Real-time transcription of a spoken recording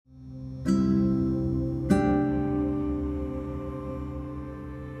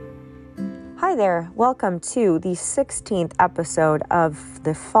Hi there. Welcome to the 16th episode of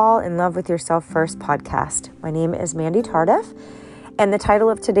the Fall in Love with Yourself First podcast. My name is Mandy Tardif, and the title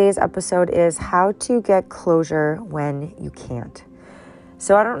of today's episode is How to Get Closure When You Can't.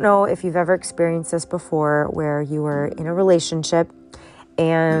 So I don't know if you've ever experienced this before, where you were in a relationship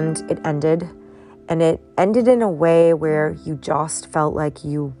and it ended in a way where you just felt like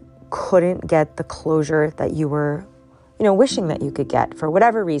you couldn't get the closure that you were wishing that you could get for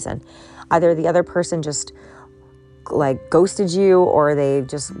whatever reason. Either the other person just ghosted you, or they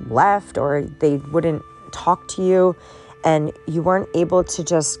just left, or they wouldn't talk to you, and you weren't able to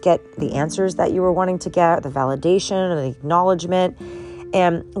just get the answers that you were wanting to get, the validation or the acknowledgement.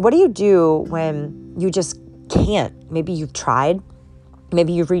 And what do you do when you just can't? Maybe you've tried,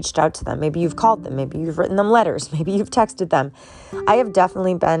 maybe you've reached out to them, maybe you've called them, maybe you've written them letters, maybe you've texted them. I have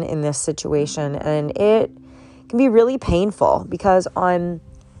definitely been in this situation, and it can be really painful because on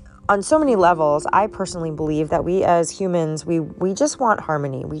so many levels, I personally believe that we as humans, we just want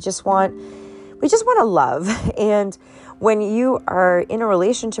harmony. We just want to love. And when you are in a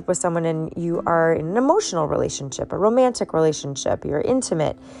relationship with someone and you are in an emotional relationship, a romantic relationship, you're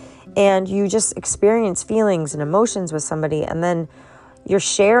intimate, and you just experience feelings and emotions with somebody, and then you're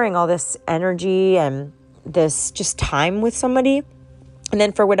sharing all this energy and this just time with somebody. And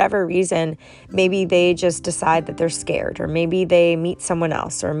then for whatever reason, maybe they just decide that they're scared, or maybe they meet someone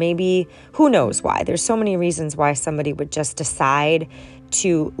else, or maybe who knows why. There's so many reasons why somebody would just decide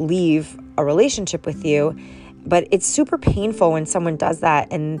to leave a relationship with you. But it's super painful when someone does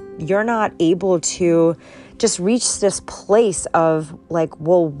that and you're not able to just reach this place of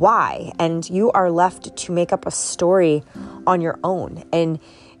well, why? And you are left to make up a story on your own. And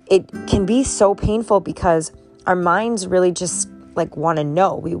it can be so painful because our minds really just want to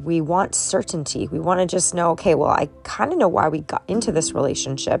know. We want certainty. We want to just know, okay, well, I kind of know why we got into this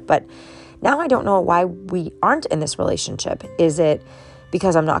relationship, but now I don't know why we aren't in this relationship. Is it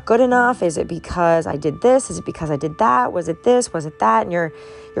because I'm not good enough? Is it because I did this? Is it because I did that? Was it this? Was it that? And you're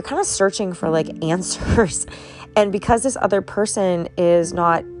kind of searching for answers. And because this other person is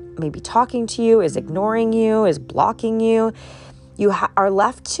not maybe talking to you, is ignoring you, is blocking you, you are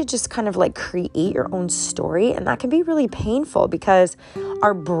left to just kind of create your own story. And that can be really painful because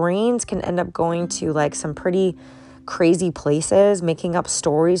our brains can end up going to some pretty crazy places, making up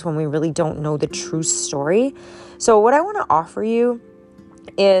stories when we really don't know the true story. So what I want to offer you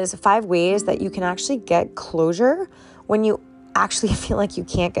is 5 ways that you can actually get closure when you actually feel like you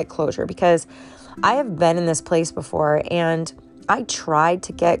can't get closure. Because I have been in this place before, and I tried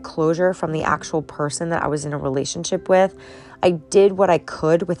to get closure from the actual person that I was in a relationship with. I did what I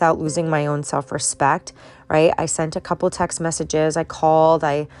could without losing my own self-respect, right? I sent a couple text messages, I called,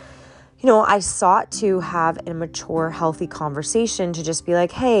 I sought to have a mature, healthy conversation to just be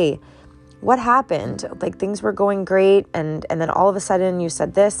like, hey, what happened? Things were going great, and then all of a sudden you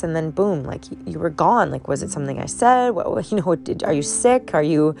said this, and then boom, you were gone. Was it something I said? Are you sick?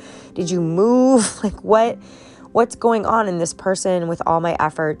 Did you move? What's going on? And this person, with all my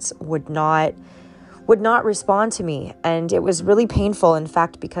efforts, would not respond to me. And it was really painful, in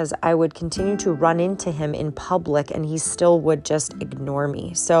fact, because I would continue to run into him in public and he still would just ignore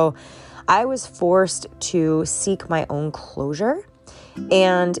me. So I was forced to seek my own closure.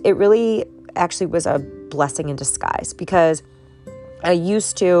 And it really actually was a blessing in disguise, because I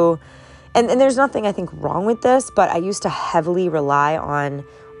used to, and there's nothing I think wrong with this, but I used to heavily rely on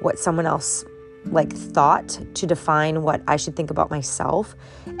what someone else thought to define what I should think about myself.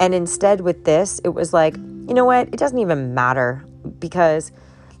 And instead with this, it was you know what? It doesn't even matter, because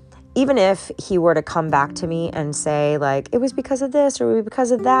even if he were to come back to me and say it was because of this or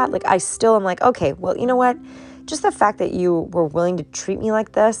because of that, I still am okay, well, you know what? Just the fact that you were willing to treat me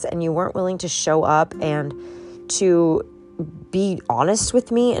like this and you weren't willing to show up and to be honest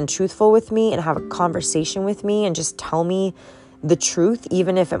with me and truthful with me and have a conversation with me and just tell me the truth,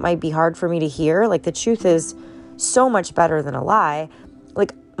 even if it might be hard for me to hear. The truth is so much better than a lie.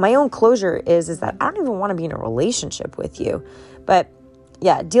 My own closure is that I don't even want to be in a relationship with you. But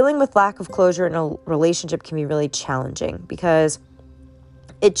yeah, dealing with lack of closure in a relationship can be really challenging because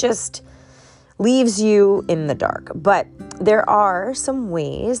it just leaves you in the dark. But there are some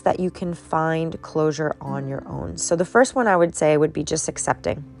ways that you can find closure on your own. So the first one I would say would be just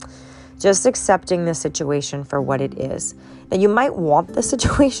accepting the situation for what it is. Now, you might want the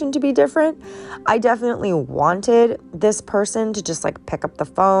situation to be different. I definitely wanted this person to just pick up the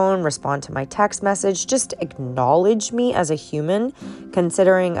phone, respond to my text message, just acknowledge me as a human,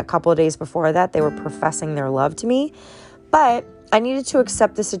 considering a couple of days before that they were professing their love to me. But I needed to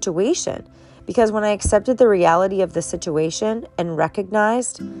accept the situation, because when I accepted the reality of the situation and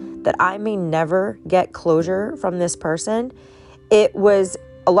recognized that I may never get closure from this person, it was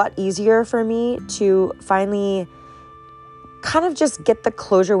a lot easier for me to finally kind of just get the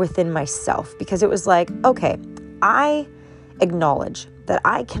closure within myself, because it was like, okay, I acknowledge that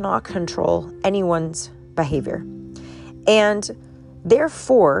I cannot control anyone's behavior. And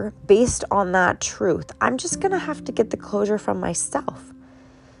therefore, based on that truth, I'm just going to have to get the closure from myself.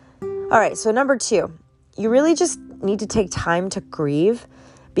 All right, so number 2, you really just need to take time to grieve,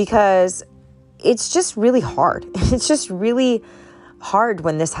 because it's just really hard. It's just really hard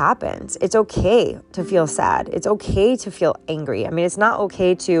when this happens. It's okay to feel sad. It's okay to feel angry. I mean, it's not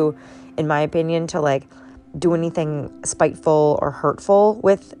okay to, in my opinion, to like do anything spiteful or hurtful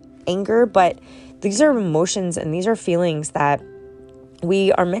with anger, but these are emotions and these are feelings that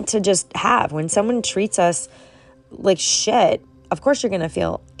we are meant to just have. When someone treats us like shit, of course you're going to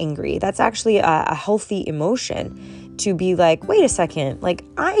feel angry. That's actually a healthy emotion, to be like, wait a second, like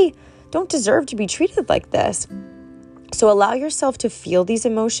I don't deserve to be treated like this. So allow yourself to feel these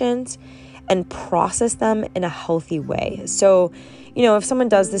emotions and process them in a healthy way. So, if someone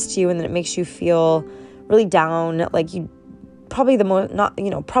does this to you and then it makes you feel really down, like you probably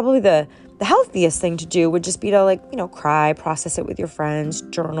the healthiest thing to do would just be to cry, process it with your friends,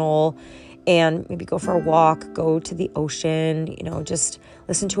 journal, and maybe go for a walk, go to the ocean, just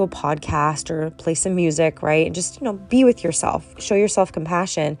listen to a podcast or play some music, right? And just, be with yourself, show yourself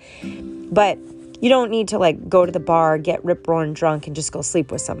compassion. But you don't need to go to the bar, get rip-roaring drunk and just go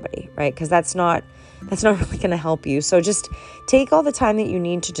sleep with somebody, right? Because that's not really going to help you. So just take all the time that you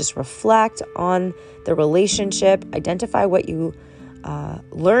need to just reflect on the relationship, identify what you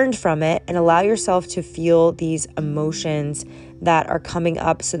learned from it, and allow yourself to feel these emotions that are coming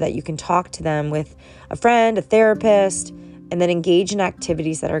up so that you can talk to them with a friend, a therapist, and then engage in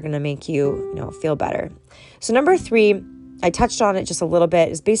activities that are going to make you, feel better. So number 3, I touched on it just a little bit,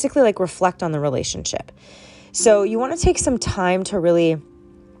 is basically reflect on the relationship. So you want to take some time to really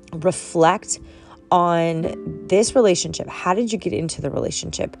reflect on this relationship. How did you get into the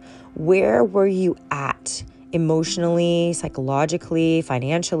relationship? Where were you at emotionally, psychologically,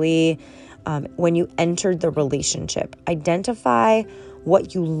 financially, when you entered the relationship? Identify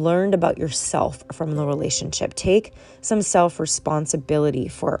what you learned about yourself from the relationship. Take some self-responsibility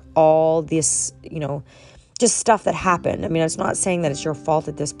for all this, just stuff that happened. I mean, it's not saying that it's your fault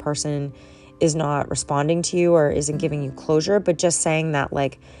that this person is not responding to you or isn't giving you closure, but just saying that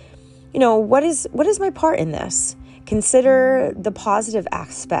what is my part in this? Consider the positive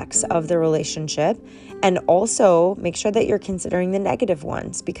aspects of the relationship, and also make sure that you're considering the negative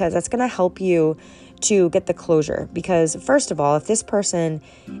ones, because that's going to help you to get the closure. Because first of all, if this person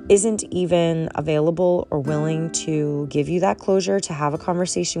isn't even available or willing to give you that closure, to have a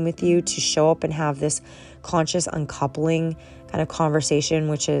conversation with you, to show up and have this conscious uncoupling kind of conversation,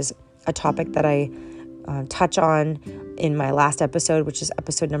 which is a topic that I touch on in my last episode, which is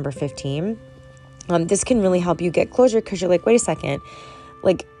episode number 15. This can really help you get closure, because you're like, wait a second,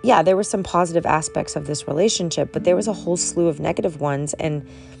 there were some positive aspects of this relationship, but there was a whole slew of negative ones. And,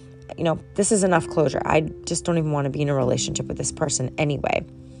 this is enough closure. I just don't even want to be in a relationship with this person anyway.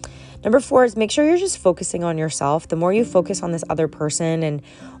 Number 4 is make sure you're just focusing on yourself. The more you focus on this other person and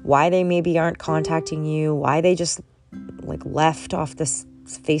why they maybe aren't contacting you, why they just left off this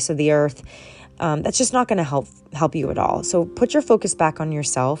face of the earth, that's just not going to help you at all. So put your focus back on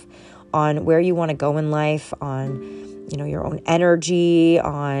yourself, on where you want to go in life, on your own energy,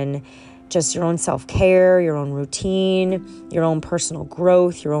 on just your own self-care, your own routine, your own personal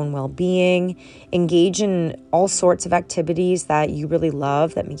growth, your own well-being. Engage in all sorts of activities that you really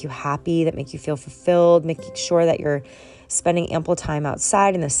love, that make you happy, that make you feel fulfilled, making sure that you're spending ample time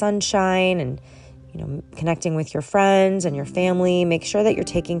outside in the sunshine and connecting with your friends and your family. Make sure that you're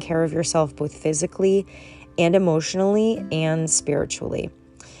taking care of yourself both physically and emotionally and spiritually.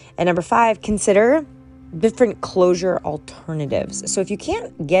 And number 5, consider different closure alternatives. So if you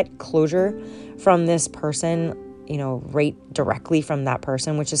can't get closure from this person, right directly from that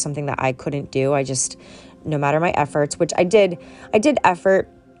person, which is something that I couldn't do. No matter my efforts, which I did effort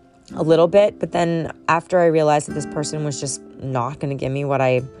a little bit, but then after I realized that this person was just not going to give me what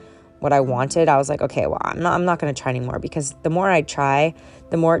I wanted, I was like, okay, well, I'm not going to try anymore, because the more I try,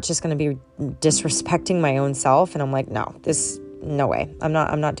 the more it's just going to be disrespecting my own self. And I'm like, no way. I'm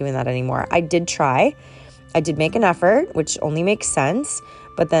not doing that anymore. I did try. I did make an effort, which only makes sense,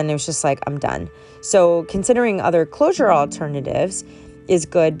 but then it was just like, I'm done. So considering other closure alternatives is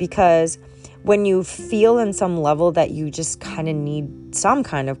good, because when you feel in some level that you just kind of need some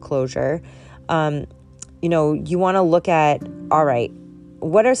kind of closure, you want to look at, all right,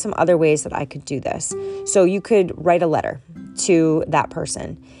 what are some other ways that I could do this? So you could write a letter to that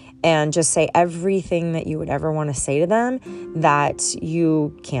person and just say everything that you would ever want to say to them that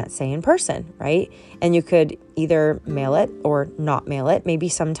you can't say in person, right? And you could either mail it or not mail it. Maybe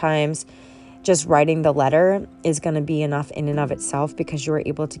sometimes just writing the letter is going to be enough in and of itself because you were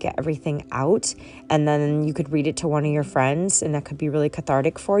able to get everything out, and then you could read it to one of your friends, and that could be really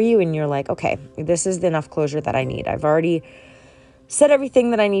cathartic for you. And you're like, okay, this is enough closure that I need. I've already said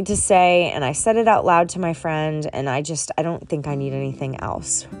everything that I need to say, and I said it out loud to my friend, and I don't think I need anything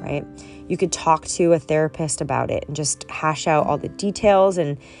else, right? You could talk to a therapist about it and just hash out all the details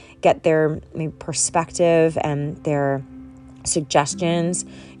and get their maybe perspective and their suggestions.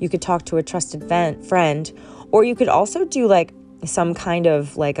 You could talk to a trusted friend, or you could also do like some kind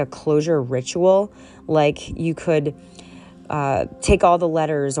of like a closure ritual. Like you could take all the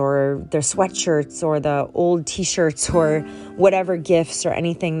letters or their sweatshirts or the old t-shirts or whatever gifts or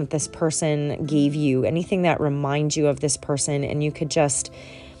anything that this person gave you, anything that reminds you of this person, and you could just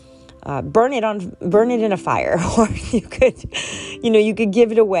burn it in a fire, or you could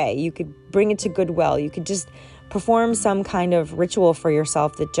give it away. You could bring it to Goodwill. You could just perform some kind of ritual for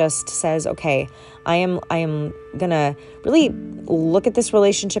yourself that just says, okay, I am gonna really look at this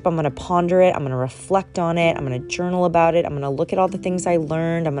relationship. I'm gonna ponder it. I'm gonna reflect on it. I'm gonna journal about it. I'm gonna look at all the things I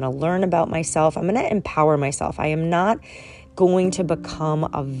learned. I'm gonna learn about myself. I'm gonna empower myself. I am not going to become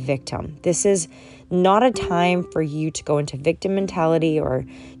a victim. This is not a time for you to go into victim mentality or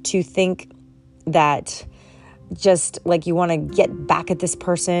to think that just like you want to get back at this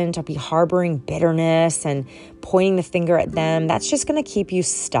person, to be harboring bitterness and pointing the finger at them. That's just going to keep you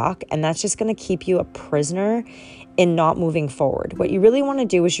stuck, and that's just going to keep you a prisoner in not moving forward. What you really want to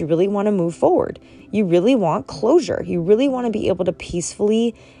do is you really want to move forward. You really want closure. You really want to be able to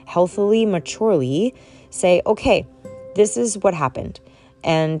peacefully, healthily, maturely say, okay, this is what happened,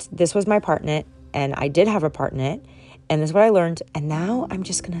 and this was my part in it, and I did have a part in it, and this is what I learned, and now I'm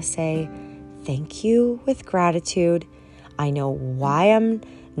just going to say thank you with gratitude. I know why I'm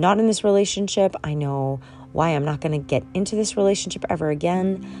not in this relationship. I know why I'm not going to get into this relationship ever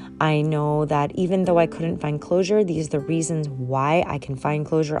again. I know that even though I couldn't find closure, these are the reasons why I can find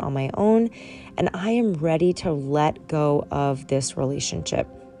closure on my own. And I am ready to let go of this relationship.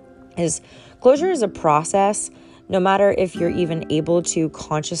 Closure is a process, no matter if you're even able to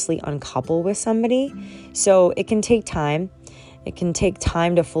consciously uncouple with somebody. So it can take time. It can take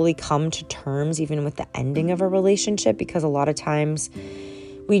time to fully come to terms even with the ending of a relationship, because a lot of times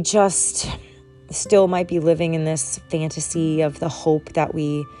we just still might be living in this fantasy of the hope that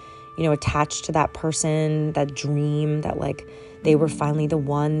we, attach to that person, that dream that like they were finally the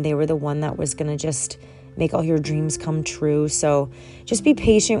one, they were the one that was going to just make all your dreams come true. So just be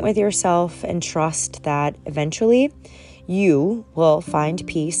patient with yourself and trust that eventually you will find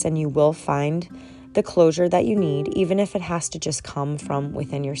peace and you will find the closure that you need, even if it has to just come from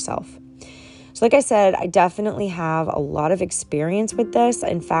within yourself. So like I said, I definitely have a lot of experience with this.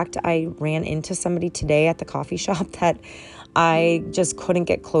 In fact, I ran into somebody today at the coffee shop that I just couldn't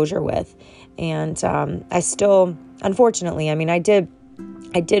get closure with. And I still, unfortunately, I did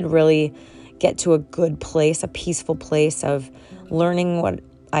really get to a good place, a peaceful place of learning what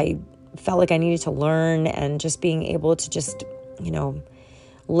I felt like I needed to learn, and just being able to just,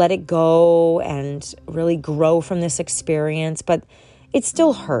 let it go and really grow from this experience. But it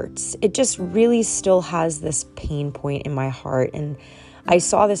still hurts. It just really still has this pain point in my heart. And I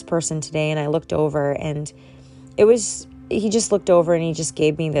saw this person today and I looked over, and he just looked over and he just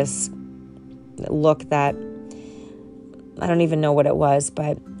gave me this look that I don't even know what it was,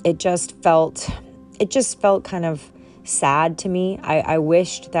 but it just felt kind of sad to me. I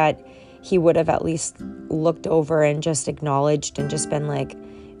wished that he would have at least looked over and just acknowledged and just been like,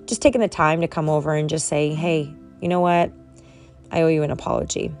 just taking the time to come over and just say, hey, you know what? I owe you an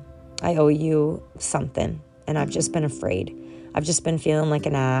apology. I owe you something. And I've just been afraid. I've just been feeling like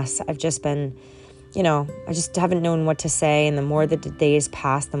an ass. I've just been, I just haven't known what to say. And the more that the days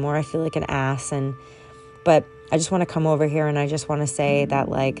pass, the more I feel like an ass. But I just want to come over here and I just want to say that,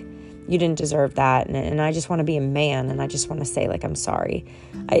 like, you didn't deserve that. And I just want to be a man. And I just want to say, like, I'm sorry.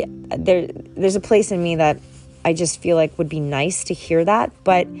 There's a place in me that I just feel like would be nice to hear that,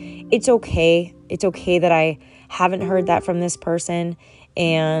 but it's okay. It's okay that I haven't heard that from this person,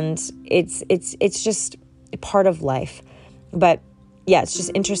 and it's just a part of life. But yeah, it's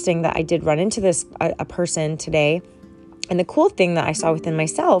just interesting that I did run into a person today, and the cool thing that I saw within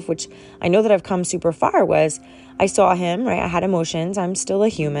myself, which I know that I've come super far, was I saw him, right? I had emotions. I'm still a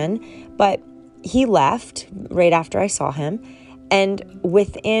human, but he left right after I saw him. And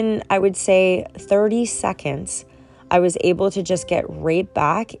within, I would say 30 seconds, I was able to just get right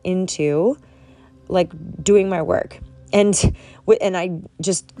back into like doing my work. and I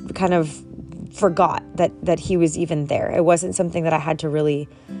just kind of forgot that he was even there. It wasn't something that I had to really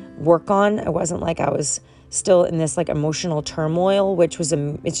work on. It wasn't like I was still in this like emotional turmoil, which is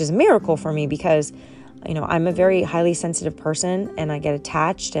a miracle for me because, I'm a very highly sensitive person and I get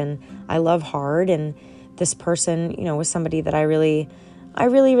attached and I love hard. And this person, was somebody that I really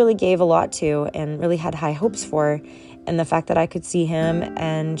gave a lot to and really had high hopes for. And the fact that I could see him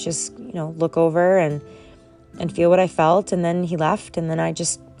and just, look over and feel what I felt. And then he left and then I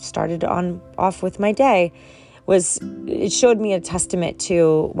just started off with my day. It showed me a testament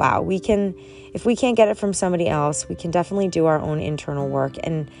to, wow, if we can't get it from somebody else, we can definitely do our own internal work.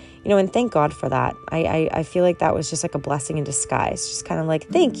 And, and thank God for that. I feel like that was just like a blessing in disguise. Just kind of like,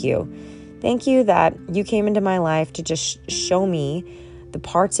 thank you. Thank you that you came into my life to just show me the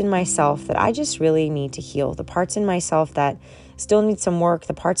parts in myself that I just really need to heal, the parts in myself that still need some work,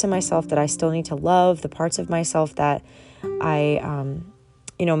 the parts of myself that I still need to love, the parts of myself that maybe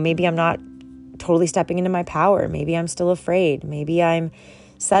I'm not totally stepping into my power. Maybe I'm still afraid. Maybe I'm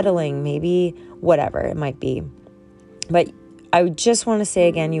settling, maybe whatever it might be. But I just want to say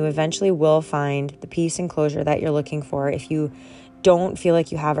again, you eventually will find the peace and closure that you're looking for if you don't feel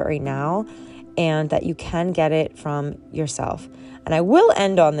like you have it right now, and that you can get it from yourself. And I will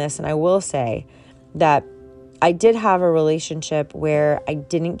end on this, and I will say that I did have a relationship where I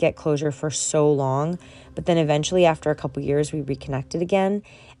didn't get closure for so long, but then eventually after a couple years, we reconnected again.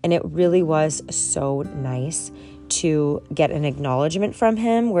 And it really was so nice to get an acknowledgement from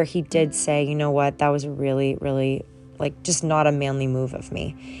him where he did say, you know what, that was really, really just not a manly move of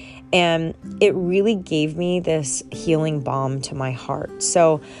me. And it really gave me this healing balm to my heart.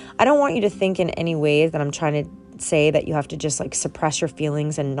 So I don't want you to think in any way that I'm trying to say that you have to just suppress your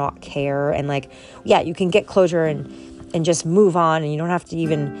feelings and not care. And you can get closure and just move on. And you don't have to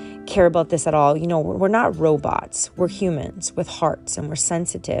even care about this at all. We're not robots. We're humans with hearts and we're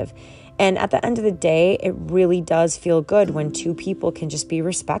sensitive. And at the end of the day, it really does feel good when two people can just be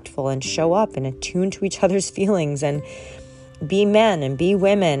respectful and show up and attune to each other's feelings and be men and be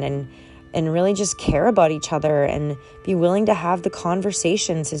women and really just care about each other and be willing to have the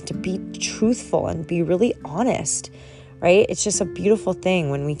conversations and to be truthful and be really honest, right? It's just a beautiful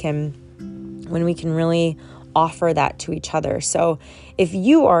thing when we can really offer that to each other. So if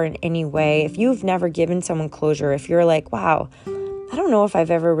you are in any way, if you've never given someone closure, if you're like, wow, I don't know if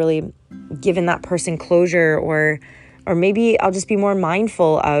I've ever really given that person closure, or maybe I'll just be more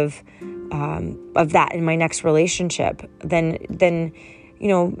mindful of that in my next relationship, then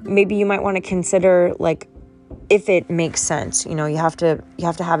maybe you might want to consider if it makes sense. You have to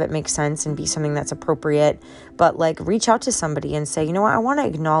have it make sense and be something that's appropriate, but reach out to somebody and say, I want to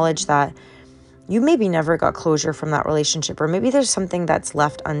acknowledge that you maybe never got closure from that relationship, or maybe there's something that's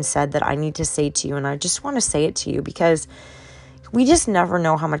left unsaid that I need to say to you, and I just want to say it to you because we just never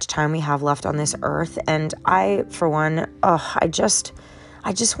know how much time we have left on this earth. And I, for one, I just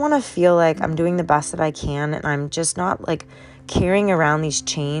want to feel like I'm doing the best that I can, and I'm just not carrying around these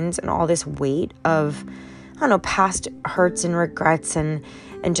chains and all this weight of, past hurts and regrets, and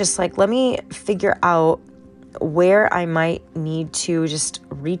just let me figure out where I might need to just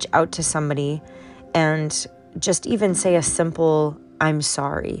reach out to somebody and just even say a simple, I'm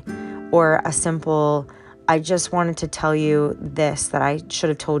sorry, or a simple, I just wanted to tell you this that I should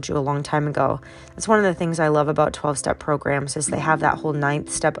have told you a long time ago. That's one of the things I love about 12-step programs is they have that whole 9th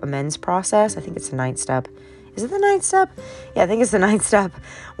step amends process. I think it's the 9th step. Is it the 9th step? Yeah, I think it's the 9th step,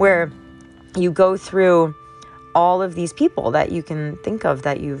 where you go through all of these people that you can think of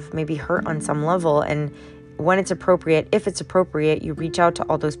that you've maybe hurt on some level. And when it's appropriate, if it's appropriate, you reach out to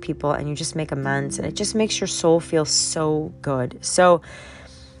all those people and you just make amends. And it just makes your soul feel so good. So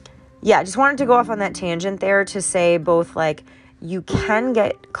yeah, I just wanted to go off on that tangent there to say both you can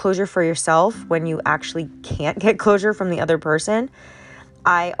get closure for yourself when you actually can't get closure from the other person.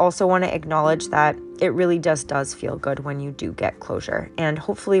 I also want to acknowledge that it really just does feel good when you do get closure. And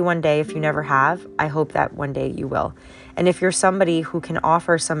hopefully one day, if you never have, I hope that one day you will. And if you're somebody who can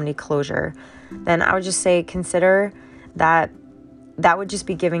offer somebody closure, then I would just say consider that would just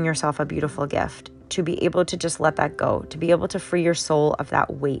be giving yourself a beautiful gift, to be able to just let that go, to be able to free your soul of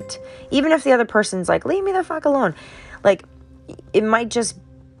that weight. Even if the other person's leave me the fuck alone. It might just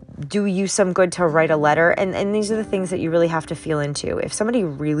do you some good to write a letter. And these are the things that you really have to feel into. If somebody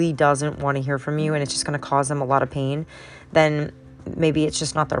really doesn't want to hear from you and it's just going to cause them a lot of pain, then maybe it's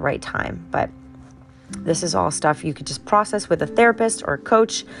just not the right time. But this is all stuff you could just process with a therapist or a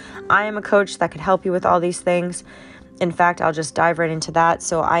coach. I am a coach that could help you with all these things. In fact, I'll just dive right into that.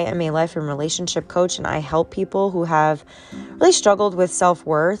 So I am a life and relationship coach, and I help people who have really struggled with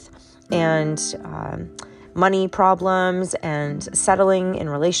self-worth and money problems and settling in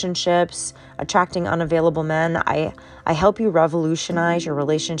relationships, attracting unavailable men. I help you revolutionize your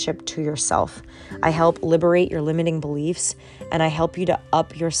relationship to yourself. I help liberate your limiting beliefs, and I help you to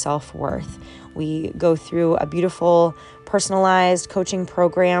up your self-worth. We go through a beautiful personalized coaching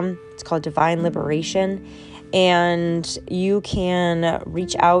program. It's called Divine Liberation. And you can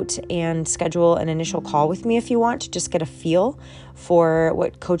reach out and schedule an initial call with me if you want to just get a feel for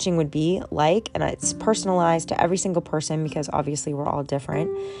what coaching would be like. And it's personalized to every single person because obviously we're all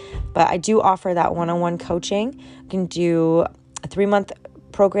different. But I do offer that one-on-one coaching. You can do a 3-month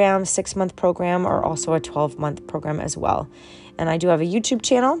program, 6-month program, or also a 12-month program as well. And I do have a YouTube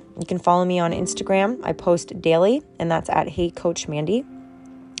channel. You can follow me on Instagram. I post daily, and that's at Hey Coach Mandy.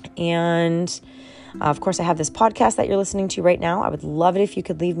 And of course, I have this podcast that you're listening to right now. I would love it if you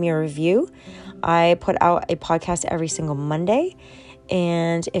could leave me a review. I put out a podcast every single Monday.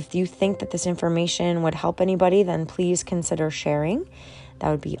 And if you think that this information would help anybody, then please consider sharing. That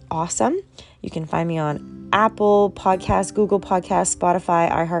would be awesome. You can find me on Apple Podcasts, Google Podcasts, Spotify,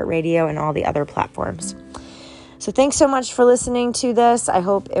 iHeartRadio, and all the other platforms. So thanks so much for listening to this. I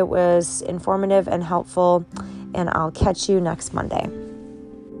hope it was informative and helpful, and I'll catch you next Monday.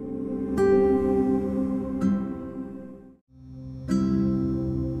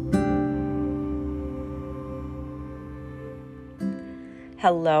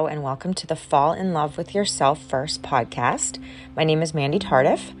 Hello and welcome to the Fall in Love with Yourself First podcast. My name is Mandy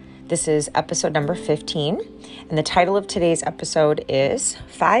Tardif. This is episode number 15, and the title of today's episode is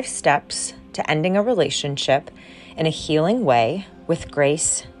 5 Steps to Ending a Relationship in a Healing Way with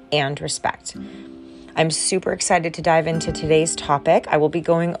Grace and Respect. I'm super excited to dive into today's topic. I will be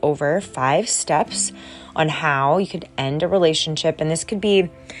going over 5 steps on how you could end a relationship, and this could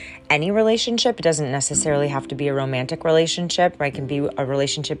be any relationship. It doesn't necessarily have to be a romantic relationship, right? It can be a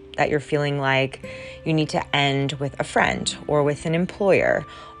relationship that you're feeling like you need to end with a friend or with an employer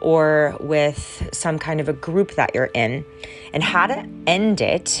or with some kind of a group that you're in, and how to end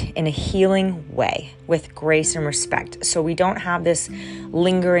it in a healing way with grace and respect. So we don't have this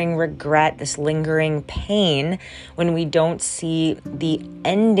lingering regret, this lingering pain when we don't see the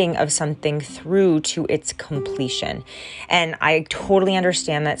ending of something through to its completion. And I totally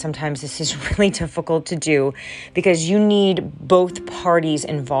understand that sometimes this is really difficult to do because you need both parties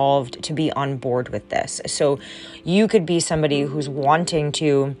involved to be on board with this. So you could be somebody who's wanting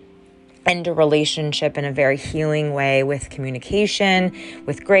to end a relationship in a very healing way with communication,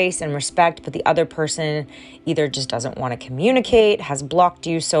 with grace and respect, but the other person either just doesn't want to communicate, has blocked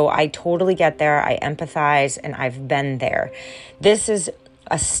you. So I totally get there. I empathize, and I've been there. This is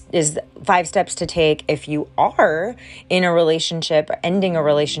 5 steps to take if you are in a relationship, ending a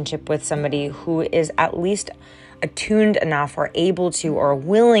relationship with somebody who is at least attuned enough or able to or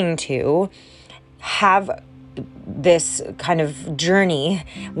willing to have this kind of journey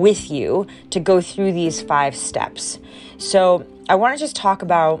with you to go through these 5 steps. So I want to just talk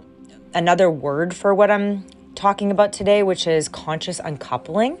about another word for what I'm talking about today, which is conscious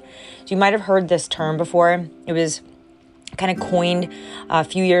uncoupling. So you might have heard this term before. It was kind of coined a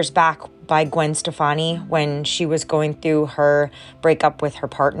few years back by Gwen Stefani when she was going through her breakup with her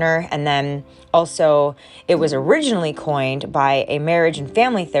partner. And then also it was originally coined by a marriage and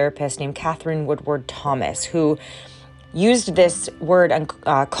family therapist named Katherine Woodward Thomas, who used this word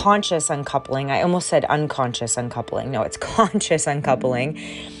conscious uncoupling. I almost said unconscious uncoupling. No, it's conscious uncoupling,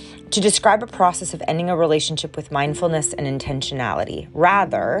 to describe a process of ending a relationship with mindfulness and intentionality,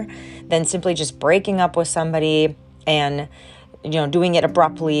 rather than simply just breaking up with somebody and doing it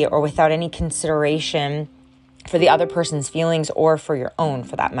abruptly or without any consideration for the other person's feelings or for your own,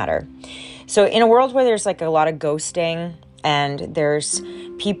 for that matter. So in a world where there's like a lot of ghosting and there's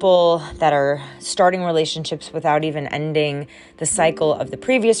people that are starting relationships without even ending the cycle of the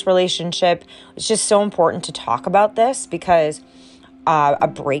previous relationship, it's just so important to talk about this because a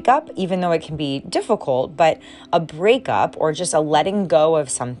breakup, even though it can be difficult, but a breakup or just a letting go of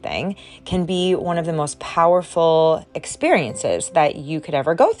something can be one of the most powerful experiences that you could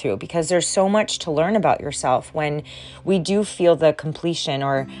ever go through, because there's so much to learn about yourself when we do feel the completion,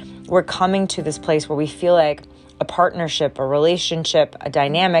 or we're coming to this place where we feel like a partnership, a relationship, a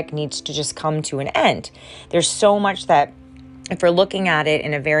dynamic needs to just come to an end. There's so much that, if we're looking at it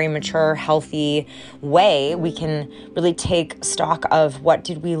in a very mature, healthy way, we can really take stock of what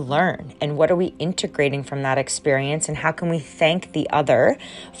did we learn and what are we integrating from that experience, and how can we thank the other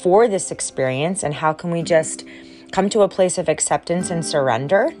for this experience, and how can we just come to a place of acceptance and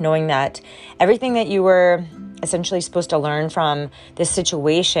surrender, knowing that everything that you were essentially supposed to learn from this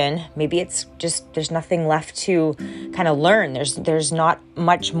situation, maybe it's just, there's nothing left to kind of learn. There's not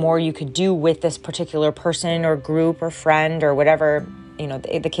much more you could do with this particular person or group or friend or whatever,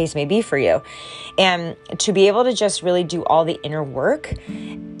 the case may be for you. And to be able to just really do all the inner work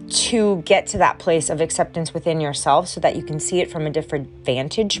to get to that place of acceptance within yourself so that you can see it from a different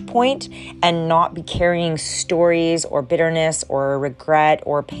vantage point and not be carrying stories or bitterness or regret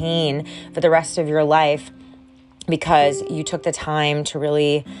or pain for the rest of your life because you took the time to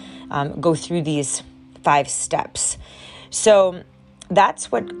really go through these 5 steps. So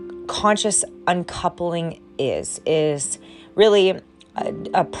that's what conscious uncoupling is really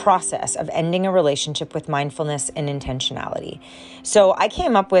a process of ending a relationship with mindfulness and intentionality. So I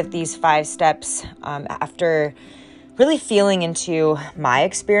came up with these 5 steps after really feeling into my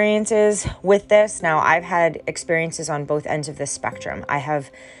experiences with this. Now, I've had experiences on both ends of the spectrum. I have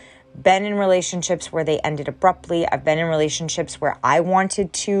been in relationships where they ended abruptly. I've been in relationships where I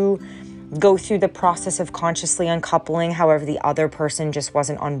wanted to go through the process of consciously uncoupling. However, the other person just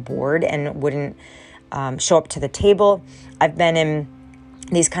wasn't on board and wouldn't show up to the table. I've been in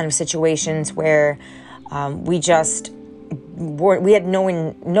these kind of situations where we had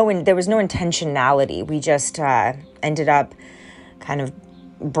there was no intentionality. We just ended up kind of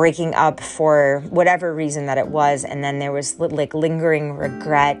breaking up for whatever reason that it was. And then there was like lingering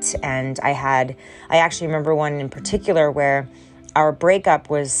regret. And I actually remember one in particular where our breakup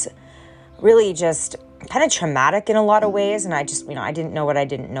was really just kind of traumatic in a lot of ways. And I just, I didn't know what I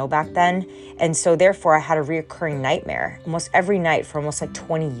didn't know back then. And so therefore I had a reoccurring nightmare almost every night for almost like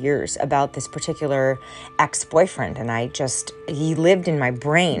 20 years about this particular ex-boyfriend. And he lived in my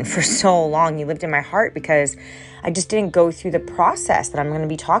brain for so long. He lived in my heart because I just didn't go through the process that I'm going to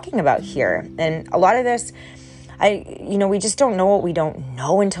be talking about here. And a lot of this, we just don't know what we don't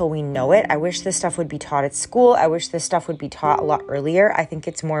know until we know it. I wish this stuff would be taught at school. I wish this stuff would be taught a lot earlier. I think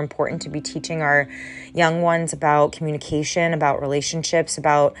it's more important to be teaching our young ones about communication, about relationships,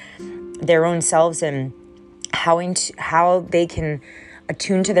 about their own selves and how they can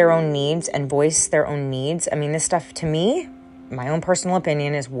attune to their own needs and voice their own needs. I mean, this stuff to me, my own personal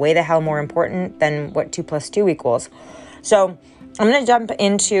opinion, is way the hell more important than what 2 + 2 equals. So I'm going to jump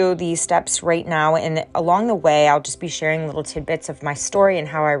into these steps right now, and along the way, I'll just be sharing little tidbits of my story and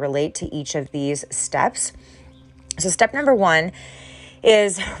how I relate to each of these steps. So step number 1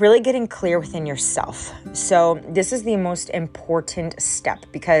 is really getting clear within yourself. So this is the most important step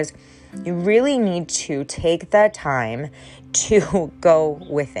because you really need to take the time to go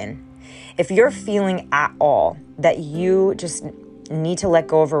within. If you're feeling at all that you just need to let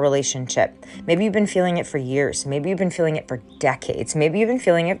go of a relationship, maybe you've been feeling it for years, maybe you've been feeling it for decades, maybe you've been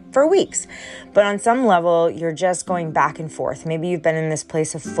feeling it for weeks, but on some level, you're just going back and forth. Maybe you've been in this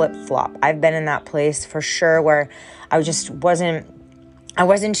place of flip-flop. I've been in that place for sure where I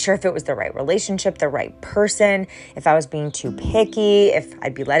wasn't sure if it was the right relationship, the right person, if I was being too picky, if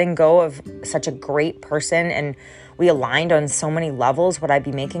I'd be letting go of such a great person and we aligned on so many levels. Would I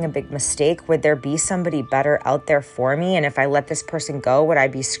be making a big mistake? Would there be somebody better out there for me? And if I let this person go, would I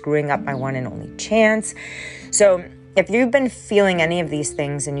be screwing up my one and only chance? So if you've been feeling any of these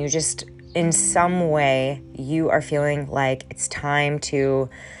things and you just, in some way, you are feeling like it's time to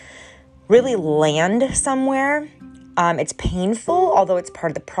really land somewhere, it's painful, although it's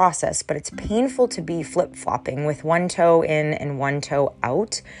part of the process, but it's painful to be flip-flopping with one toe in and one toe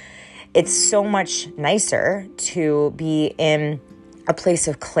out. It's so much nicer to be in a place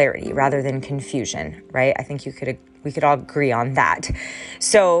of clarity rather than confusion, right? I think we could all agree on that.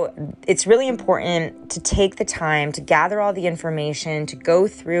 So it's really important to take the time to gather all the information, to go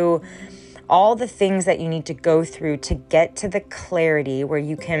through all the things that you need to go through to get to the clarity where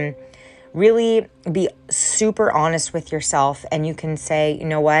you can really be super honest with yourself and you can say, you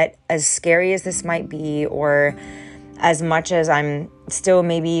know what, as scary as this might be, or as much as I'm still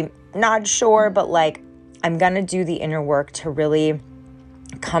maybe not sure, but like I'm going to do the inner work to really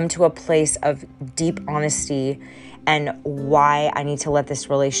come to a place of deep honesty and why I need to let this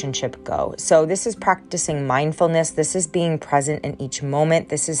relationship go. So this is practicing mindfulness. This is being present in each moment.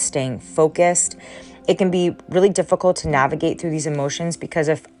 This is staying focused. It can be really difficult to navigate through these emotions because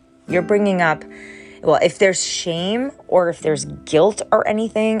if you're bringing up, if there's shame or if there's guilt or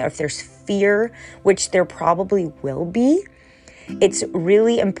anything, or if there's fear, which there probably will be, it's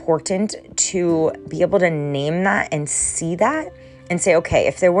really important to be able to name that and see that and say, okay,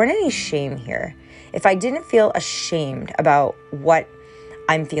 if there weren't any shame here, if I didn't feel ashamed about what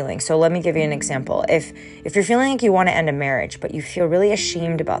I'm feeling. So let me give you an example. If you're feeling like you want to end a marriage, but you feel really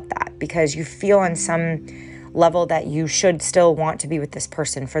ashamed about that because you feel on some level that you should still want to be with this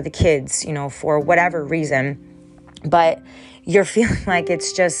person for the kids, for whatever reason, but you're feeling like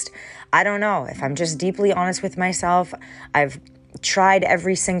it's just, I don't know, if I'm just deeply honest with myself, I've tried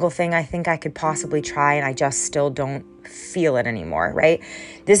every single thing I think I could possibly try, and I just still don't feel it anymore, right?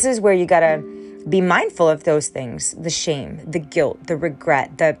 This is where you gotta be mindful of those things, the shame, the guilt, the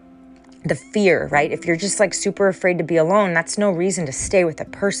regret, the fear, right? If you're just like super afraid to be alone, that's no reason to stay with a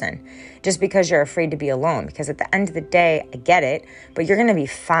person just because you're afraid to be alone. Because at the end of the day, I get it, but you're going to be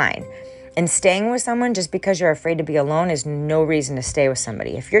fine. And staying with someone just because you're afraid to be alone is no reason to stay with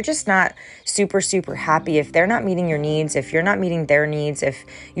somebody. If you're just not super, super happy, if they're not meeting your needs, if you're not meeting their needs, if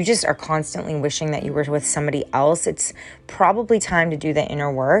you just are constantly wishing that you were with somebody else, it's probably time to do the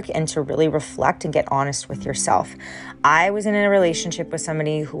inner work and to really reflect and get honest with yourself. I was in a relationship with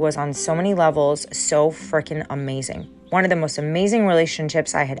somebody who was on so many levels so freaking amazing. One of the most amazing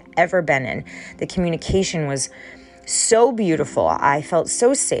relationships I had ever been in. The communication was so beautiful. I felt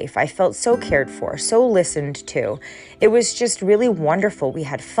so safe. I felt so cared for, so listened to. It was just really wonderful. We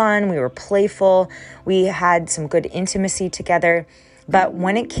had fun. We were playful. We had some good intimacy together. But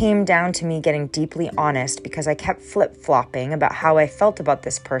when it came down to me getting deeply honest, because I kept flip-flopping about how I felt about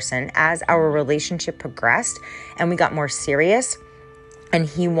this person as our relationship progressed and we got more serious, and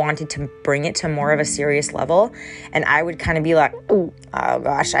he wanted to bring it to more of a serious level. And I would kind of be like, oh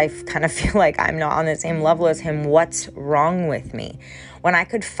gosh, I kind of feel like I'm not on the same level as him. What's wrong with me? When I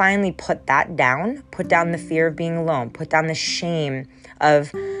could finally put that down, put down the fear of being alone, put down the shame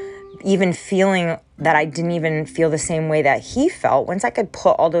of even feeling that I didn't even feel the same way that he felt, once I could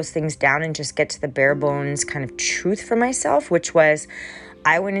put all those things down and just get to the bare bones kind of truth for myself, which was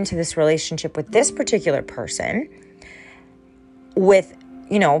I went into this relationship with this particular person with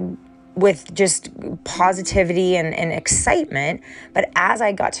just positivity and excitement. But as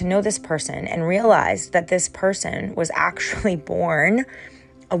I got to know this person and realized that this person was actually born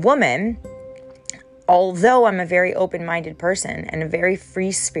a woman, although I'm a very open-minded person and a very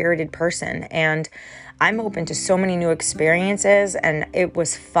free-spirited person, and I'm open to so many new experiences, and it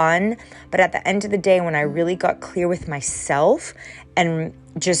was fun. But at the end of the day, when I really got clear with myself and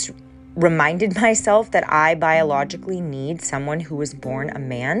just reminded myself that I biologically need someone who was born a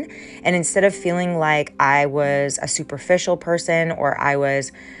man, and instead of feeling like I was a superficial person or I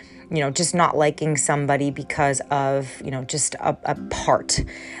was, just not liking somebody because of, just a part,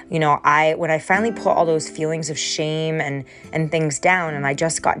 when I finally put all those feelings of shame and things down, and I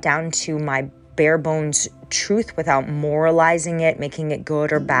just got down to my bare bones truth without moralizing it, making it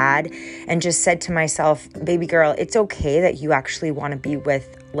good or bad, and just said to myself, baby girl, it's okay that you actually want to be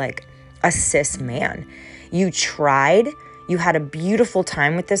with like a cis man. You tried, you had a beautiful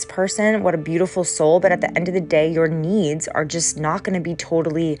time with this person, what a beautiful soul, but at the end of the day, your needs are just not going to be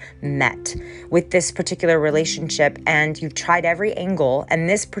totally met with this particular relationship, and you've tried every angle, and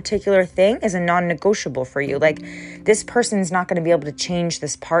this particular thing is a non-negotiable for you. Like, this person's not going to be able to change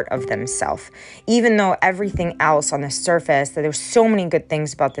this part of themselves, even though everything else on the surface, that there's so many good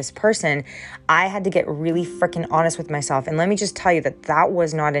things about this person. I had to get really freaking honest with myself, and let me just tell you that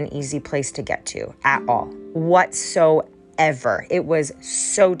was not an easy place to get to at all, whatsoever. It was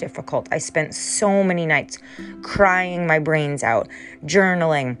so difficult. I spent so many nights crying my brains out,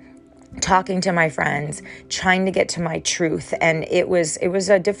 journaling, talking to my friends, trying to get to my truth. And it was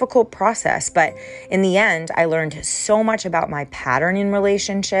a difficult process. But in the end, I learned so much about my pattern in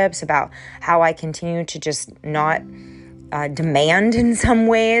relationships, about how I continue to just not demand in some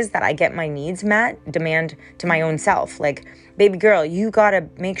ways that I get my needs met, demand to my own self. Like, baby girl, you got to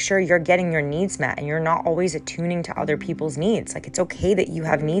make sure you're getting your needs met and you're not always attuning to other people's needs. Like, it's okay that you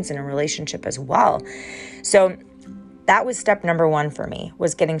have needs in a relationship as well. So that was step number one for me,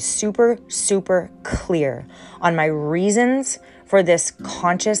 was getting super, super clear on my reasons for this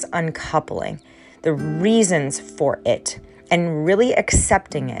conscious uncoupling, the reasons for it, and really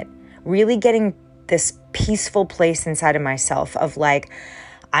accepting it, really getting this peaceful place inside of myself of like,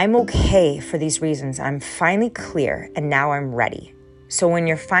 I'm okay for these reasons. I'm finally clear and now I'm ready. So when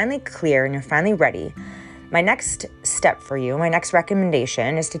you're finally clear and you're finally ready, my next step for you, my next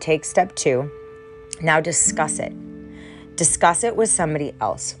recommendation is to take step 2. Now discuss it. Discuss it with somebody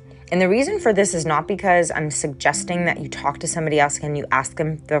else. And the reason for this is not because I'm suggesting that you talk to somebody else and you ask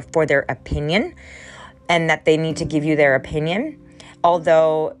them for their opinion and that they need to give you their opinion.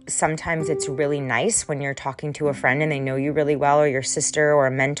 Although sometimes it's really nice when you're talking to a friend and they know you really well, or your sister or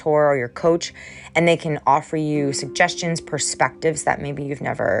a mentor or your coach, and they can offer you suggestions, perspectives that maybe you've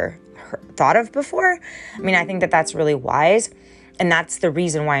never thought of before. I mean, I think that that's really wise. And that's the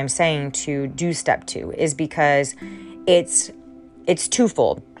reason why I'm saying to do step 2, is because it's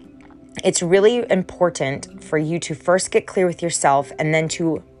twofold. It's really important for you to first get clear with yourself and then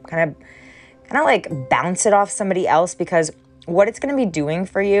to kind of kind of like bounce it off somebody else, because what it's going to be doing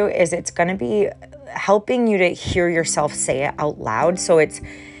for you is it's going to be helping you to hear yourself say it out loud. So it's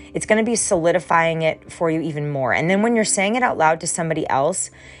going to be solidifying it for you even more. And then when you're saying it out loud to somebody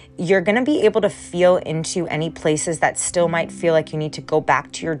else, you're going to be able to feel into any places that still might feel like you need to go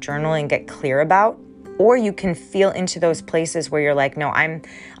back to your journal and get clear about. Or you can feel into those places where you're like, no, I'm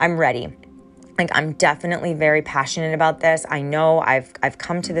ready. Like, I'm definitely very passionate about this. I know I've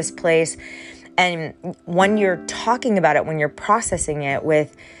come to this place. And when you're talking about it, when you're processing it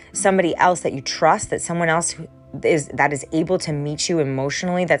with somebody else that you trust, that someone else that is able to meet you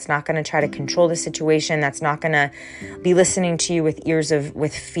emotionally, that's not going to try to control the situation, that's not going to be listening to you with ears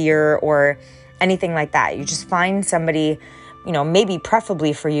with fear or anything like that. You just find somebody, maybe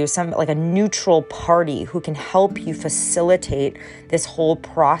preferably for you, some like a neutral party who can help you facilitate this whole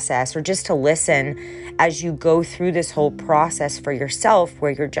process, or just to listen as you go through this whole process for yourself,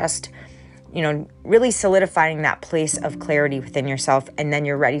 where you're just really solidifying that place of clarity within yourself, and then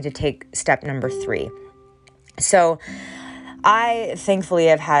you're ready to take step number 3. So I thankfully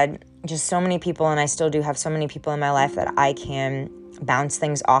have had just so many people, and I still do have so many people in my life that I can bounce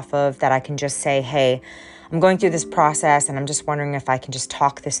things off of, that I can just say, hey, I'm going through this process and I'm just wondering if I can just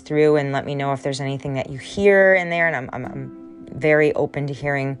talk this through, and let me know if there's anything that you hear in there. And I'm very open to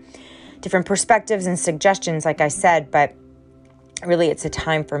hearing different perspectives and suggestions, like I said, but really it's a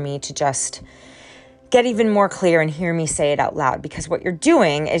time for me to just get even more clear and hear me say it out loud, because what you're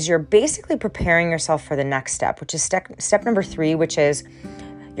doing is you're basically preparing yourself for the next step, which is step number 3, which is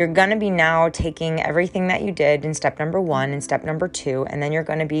you're going to be now taking everything that you did in step number 1 and step number 2, and then you're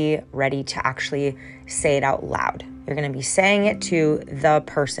going to be ready to actually say it out loud. You're going to be saying it to the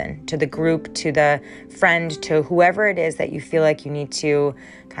person, to the group, to the friend, to whoever it is that you feel like you need to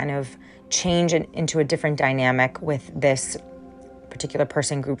kind of change it into a different dynamic with this particular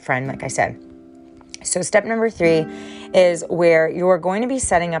person, group, friend, like I said. So step number 3 is where you're going to be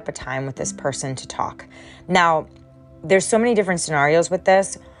setting up a time with this person to talk. Now, there's so many different scenarios with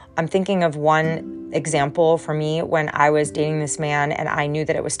this. I'm thinking of one example for me when I was dating this man, and I knew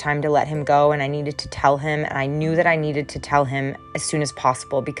that it was time to let him go, and I needed to tell him, and I knew that I needed to tell him as soon as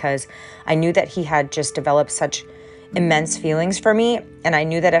possible, because I knew that he had just developed such immense feelings for me, and I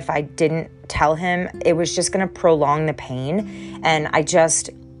knew that if I didn't tell him, it was just going to prolong the pain, and I just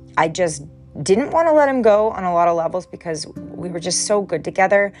didn't want to let him go on a lot of levels, because we were just so good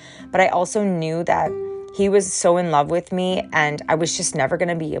together. But I also knew that he was so in love with me, and I was just never going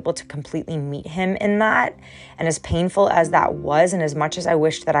to be able to completely meet him in that. And as painful as that was, and as much as I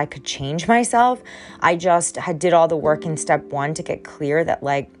wished that I could change myself, I just did all the work in step 1 to get clear that,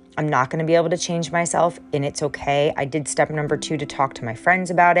 like, I'm not going to be able to change myself, and it's okay. I did step number 2 to talk to my friends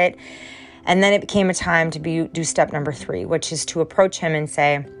about it. And then it became a time to do step number 3, which is to approach him and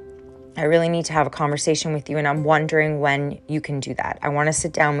say, I really need to have a conversation with you, and I'm wondering when you can do that. I want to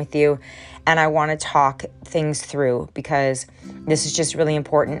sit down with you, and I want to talk things through, because this is just really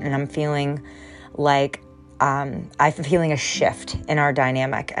important, and I'm feeling like I'm feeling a shift in our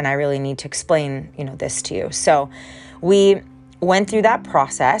dynamic, and I really need to explain, this to you. So we went through that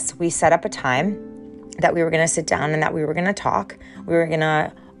process. We set up a time that we were going to sit down and that we were going to talk. We were going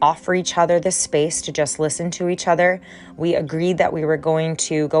to offer each other the space to just listen to each other. We agreed that we were going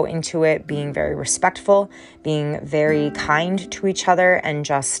to go into it being very respectful, being very kind to each other, and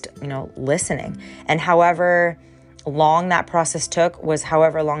just, listening. And however long that process took was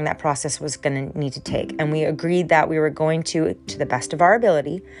however long that process was going to need to take. And we agreed that we were going to the best of our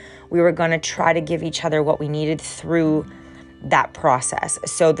ability, we were going to try to give each other what we needed through that process.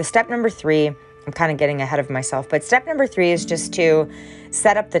 So the step number 3, I'm kind of getting ahead of myself, but step number 3 is just to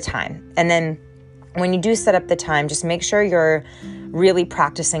set up the time. And then when you do set up the time, just make sure you're really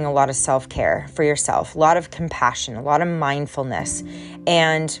practicing a lot of self-care for yourself, a lot of compassion, a lot of mindfulness.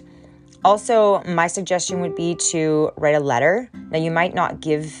 And also my suggestion would be to write a letter. Now, you might not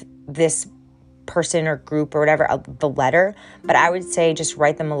give this person or group or whatever the letter, but I would say just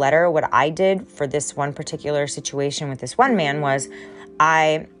write them a letter. What I did for this one particular situation with this one man was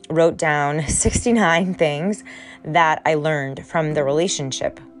I wrote down 69 things that I learned from the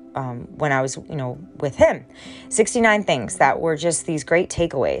relationship when I was, with him. 69 things that were just these great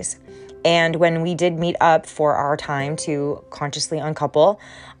takeaways. And when we did meet up for our time to consciously uncouple,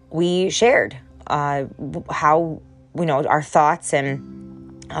 we shared how, our thoughts,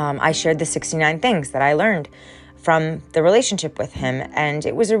 and I shared the 69 things that I learned from the relationship with him. And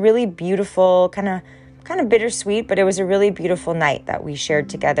it was a really beautiful, kind of bittersweet, but it was a really beautiful night that we shared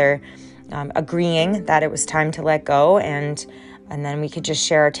together, agreeing that it was time to let go, and then we could just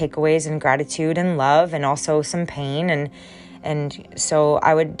share our takeaways and gratitude and love, and also some pain, And so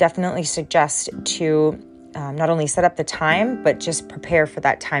I would definitely suggest to not only set up the time, but just prepare for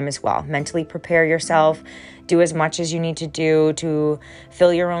that time as well. Mentally prepare yourself, do as much as you need to do to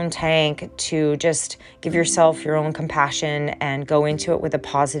fill your own tank, to just give yourself your own compassion and go into it with a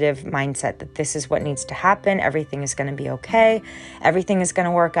positive mindset that this is what needs to happen. Everything is going to be okay. Everything is going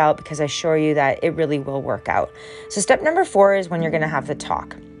to work out, because I assure you that it really will work out. So step number 4 is when you're going to have the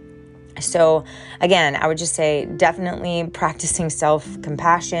talk. So again, I would just say definitely practicing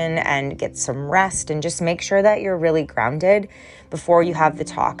self-compassion and get some rest, and just make sure that you're really grounded before you have the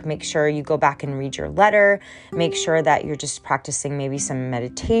talk. Make sure you go back and read your letter. Make sure that you're just practicing maybe some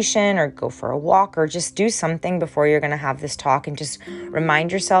meditation, or go for a walk, or just do something before you're going to have this talk, and just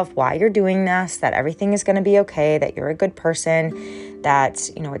remind yourself why you're doing this, that everything is going to be okay, that you're a good person, that,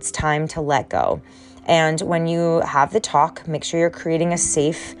 it's time to let go. And when you have the talk, make sure you're creating a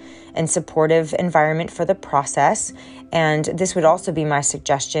safe and supportive environment for the process. And this would also be my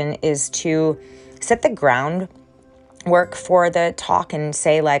suggestion, is to set the groundwork for the talk and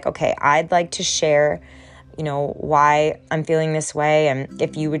say like, okay, I'd like to share, why I'm feeling this way. And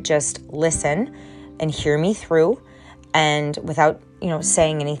if you would just listen and hear me through, and without,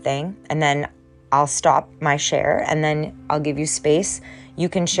 saying anything, and then I'll stop my share, and then I'll give you space. You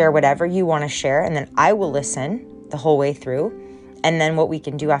can share whatever you want to share, and then I will listen the whole way through. And then what we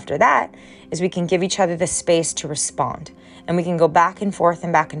can do after that is we can give each other the space to respond. And we can go back and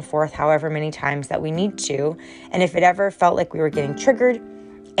forth however many times that we need to. And if it ever felt like we were getting triggered,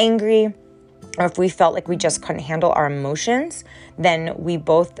 angry, or if we felt like we just couldn't handle our emotions, then we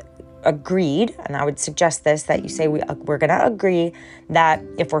both agreed, and I would suggest this, that you say we're going to agree that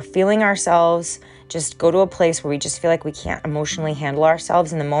if we're feeling ourselves, just go to a place where we just feel like we can't emotionally handle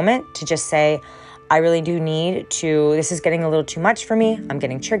ourselves in the moment, to just say, I really do need to, this is getting a little too much for me. I'm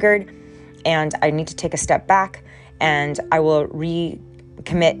getting triggered and I need to take a step back, and I will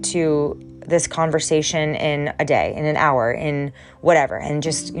recommit to this conversation in a day, in an hour, in whatever, and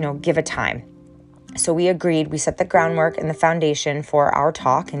just, give a time. So we agreed, we set the groundwork and the foundation for our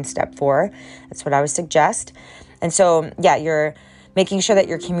talk in step 4. That's what I would suggest. And so, you're making sure that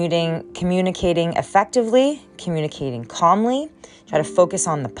you're communicating effectively, communicating calmly, try to focus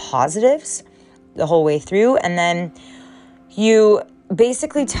on the positives the whole way through. And then you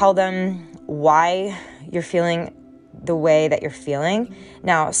basically tell them why you're feeling the way that you're feeling.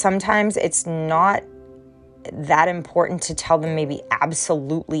 Now, sometimes it's not that important to tell them maybe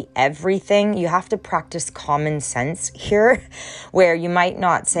absolutely everything. You have to practice common sense here, where you might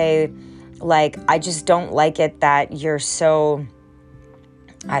not say like, I just don't like it that you're so,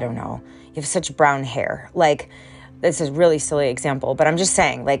 I don't know, you have such brown hair. Like, this is a really silly example, but I'm just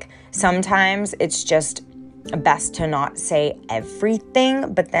saying, like, sometimes it's just best to not say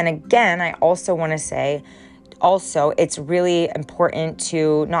everything. But then again, I also want to say, it's really important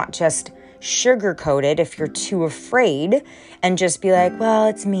to not just sugarcoat it if you're too afraid, and just be like, well,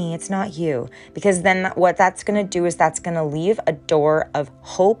 it's me, it's not you. Because then what that's going to do is that's going to leave a door of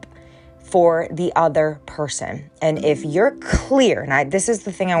hope for the other person. And if you're clear, and this is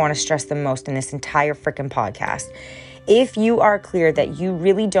the thing I want to stress the most in this entire freaking podcast, if you are clear that you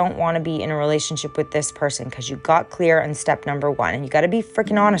really don't want to be in a relationship with this person because you got clear on step number 1, and you got to be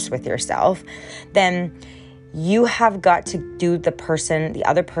freaking honest with yourself, then you have got to do the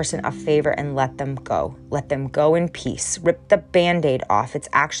other person a favor and let them go. Let them go in peace. Rip the Band-Aid off. It's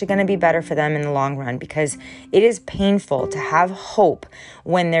actually going to be better for them in the long run, because it is painful to have hope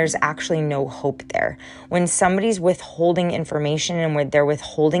when there's actually no hope there. When somebody's withholding information and when they're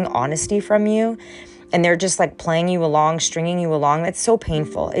withholding honesty from you, and they're just like playing you along, stringing you along, that's so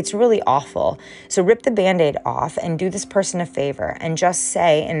painful. It's really awful. So rip the Band-Aid off and do this person a favor, and just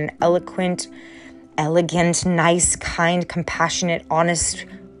say in an elegant, nice, kind, compassionate, honest,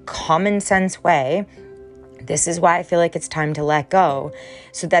 common sense way, this is why I feel like it's time to let go,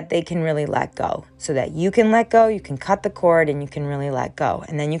 so that they can really let go, so that you can let go, you can cut the cord, and you can really let go.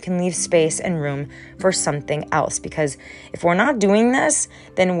 And then you can leave space and room for something else. Because if we're not doing this,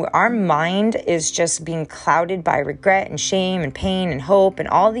 then our mind is just being clouded by regret and shame and pain and hope and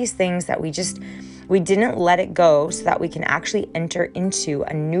all these things that we didn't let it go, so that we can actually enter into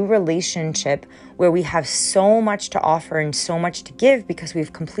a new relationship where we have so much to offer and so much to give, because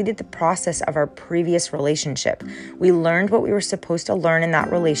we've completed the process of our previous relationship. We learned what we were supposed to learn in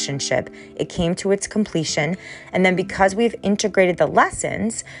that relationship. It came to its completion. And then because we've integrated the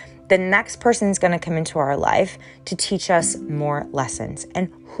lessons, the next person is going to come into our life to teach us more lessons.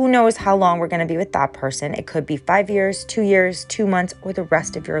 And who knows how long we're going to be with that person. It could be 5 years, 2 years, 2 months, or the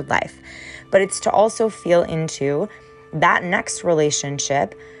rest of your life. But it's to also feel into that next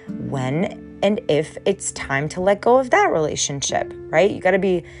relationship when and if it's time to let go of that relationship, right? You got to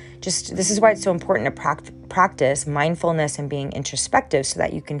be this is why it's so important to practice mindfulness and being introspective so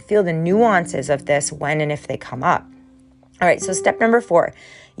that you can feel the nuances of this when and if they come up. All right, so step number 4,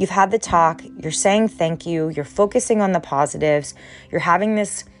 you've had the talk, you're saying thank you, you're focusing on the positives, you're having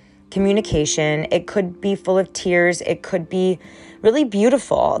this communication. It could be full of tears. It could be really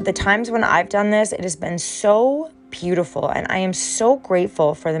beautiful. The times when I've done this, it has been so beautiful. And I am so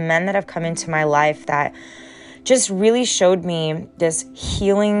grateful for the men that have come into my life that just really showed me this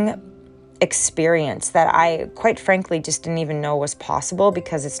healing experience that I, quite frankly, just didn't even know was possible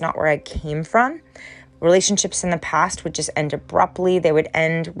because it's not where I came from. Relationships in the past would just end abruptly. They would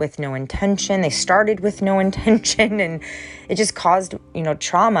end with no intention. They started with no intention, and it just caused,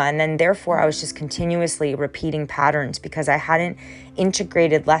 trauma. And then therefore I was just continuously repeating patterns because I hadn't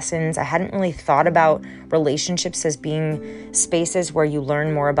integrated lessons. I hadn't really thought about relationships as being spaces where you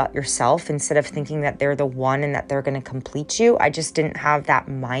learn more about yourself instead of thinking that they're the one and that they're going to complete you. I just didn't have that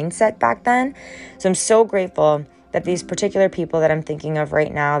mindset back then. So I'm so grateful that these particular people that I'm thinking of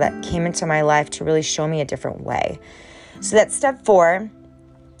right now that came into my life to really show me a different way. So that's step 4.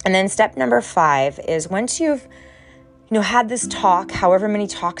 And then step number 5 is once you've had this talk, however many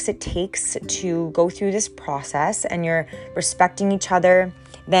talks it takes to go through this process, and you're respecting each other,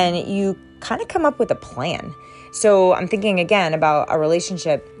 then you kind of come up with a plan. So I'm thinking again about a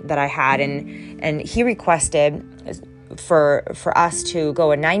relationship that I had, and he requested for us to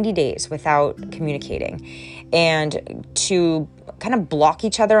go 90 days without communicating and to kind of block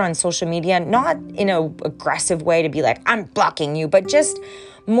each other on social media, not in an aggressive way to be like, I'm blocking you, but just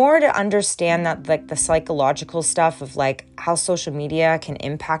more to understand that like the psychological stuff of like how social media can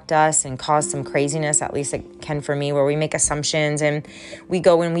impact us and cause some craziness, at least it can for me, where we make assumptions and we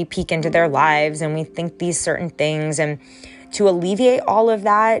go and we peek into their lives and we think these certain things. And to alleviate all of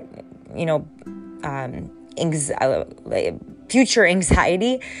that, future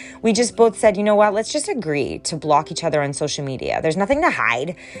anxiety, we just both said, you know what, let's just agree to block each other on social media. There's nothing to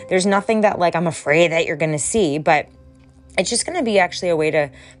hide. There's nothing that like I'm afraid that you're going to see, but it's just going to be actually a way to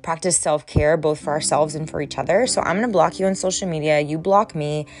practice self-care, both for ourselves and for each other. So I'm going to block you on social media. You block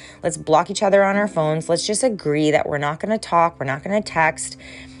me. Let's block each other on our phones. Let's just agree that we're not going to talk. We're not going to text.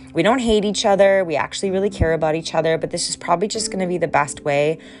 We don't hate each other. We actually really care about each other, but this is probably just going to be the best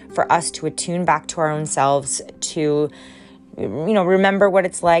way for us to attune back to our own selves, to, remember what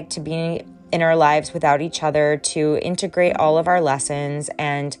it's like to be in our lives without each other, to integrate all of our lessons.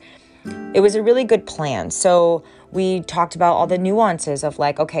 And it was a really good plan. So we talked about all the nuances of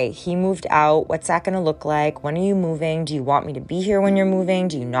like, okay, he moved out. What's that going to look like? When are you moving? Do you want me to be here when you're moving?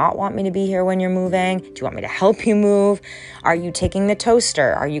 Do you not want me to be here when you're moving? Do you want me to help you move? Are you taking the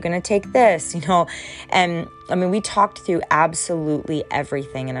toaster? Are you going to take this? And I mean, we talked through absolutely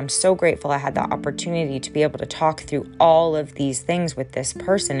everything. And I'm so grateful I had the opportunity to be able to talk through all of these things with this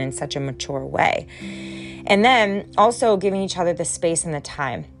person in such a mature way. And then also giving each other the space and the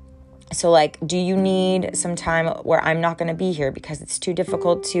time. So like, do you need some time where I'm not going to be here because it's too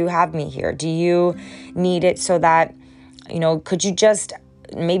difficult to have me here? Do you need it so that, could you just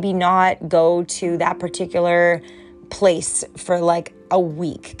maybe not go to that particular place for like a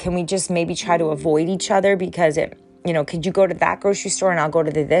week? Can we just maybe try to avoid each other because could you go to that grocery store and I'll go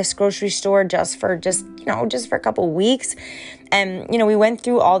to this grocery store just for a couple weeks? And, we went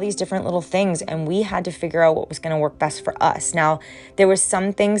through all these different little things and we had to figure out what was going to work best for us. Now, there were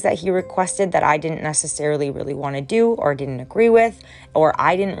some things that he requested that I didn't necessarily really want to do or didn't agree with, or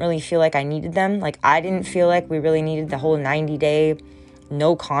I didn't really feel like I needed them. Like I didn't feel like we really needed the whole 90-day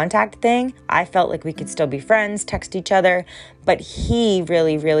no contact thing. I felt like we could still be friends, text each other, but he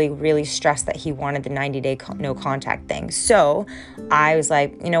really, really, really stressed that he wanted the 90-day no contact thing. So I was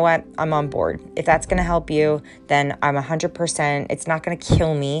like, you know what? I'm on board. If that's going to help you, then I'm 100%. It's not going to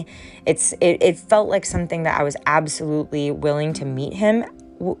kill me. It felt like something that I was absolutely willing to meet him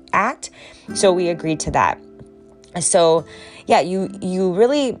at. So we agreed to that. So yeah, you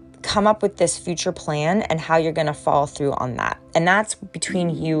really come up with this future plan and how you're going to follow through on that. And that's between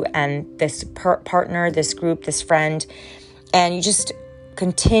you and this partner, this group, this friend. And you just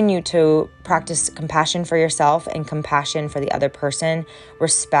continue to practice compassion for yourself and compassion for the other person,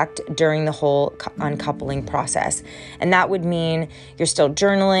 respect during the whole uncoupling process. And that would mean you're still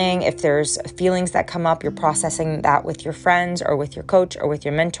journaling. If there's feelings that come up, you're processing that with your friends or with your coach or with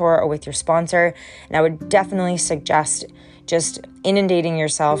your mentor or with your sponsor. And I would definitely suggest just inundating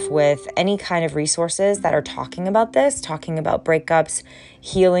yourself with any kind of resources that are talking about this, talking about breakups,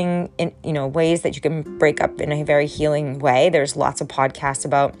 healing in, ways that you can break up in a very healing way. There's lots of podcasts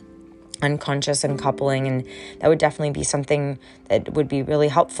about unconscious uncoupling. And that would definitely be something that would be really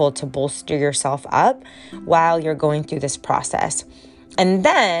helpful to bolster yourself up while you're going through this process. And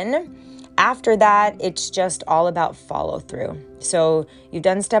then after that, it's just all about follow through. So you've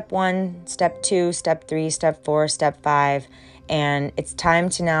done step 1, step 2, step 3, step 4, step 5, and it's time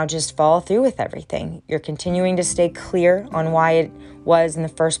to now just follow through with everything. You're continuing to stay clear on why it was in the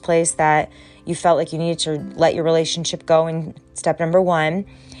first place that you felt like you needed to let your relationship go in step number 1.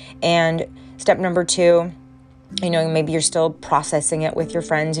 And step number 2, maybe you're still processing it with your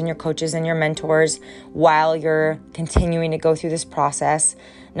friends and your coaches and your mentors while you're continuing to go through this process.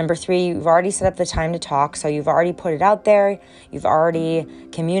 Number 3, you've already set up the time to talk. So you've already put it out there. You've already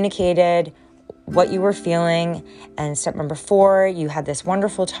communicated what you were feeling. And step number 4, you had this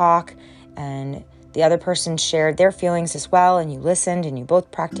wonderful talk and the other person shared their feelings as well. And you listened and you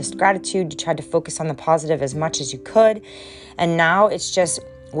both practiced gratitude. You tried to focus on the positive as much as you could. And now it's just,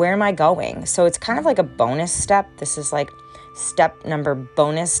 where am I going? So it's kind of like a bonus step. This is like step number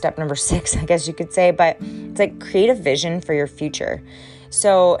 6, I guess you could say, but it's like create a vision for your future.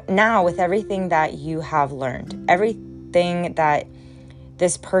 So now with everything that you have learned, everything that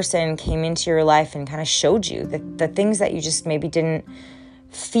this person came into your life and kind of showed you, the things that you just maybe didn't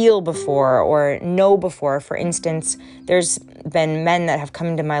feel before or know before. For instance, there's been men that have come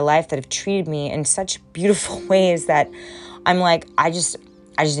into my life that have treated me in such beautiful ways that I'm like, I just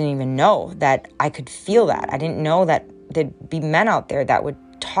didn't even know that I could feel that. I didn't know that there'd be men out there that would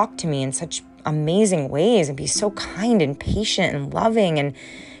talk to me in such amazing ways and be so kind and patient and loving and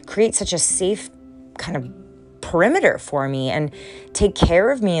create such a safe kind of perimeter for me and take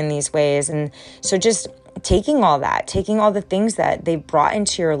care of me in these ways. And so just taking all the things that they've brought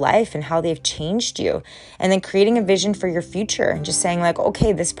into your life and how they've changed you, and then creating a vision for your future and just saying like,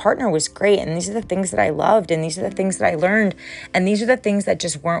 okay, this partner was great. And these are the things that I loved. And these are the things that I learned. And these are the things that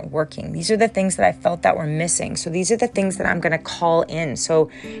just weren't working. These are the things that I felt that were missing. So these are the things that I'm going to call in. So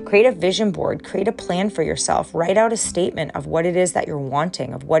create a vision board, create a plan for yourself, write out a statement of what it is that you're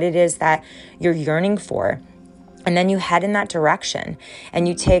wanting, of what it is that you're yearning for. And then you head in that direction and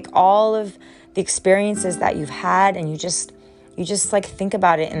you take all of the experiences that you've had and you just like think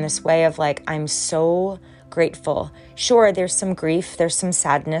about it in this way of like, I'm so grateful. Sure, there's some grief, there's some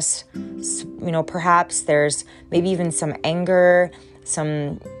sadness, perhaps there's maybe even some anger,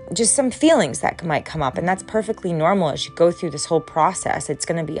 some feelings that might come up. And that's perfectly normal as you go through this whole process. It's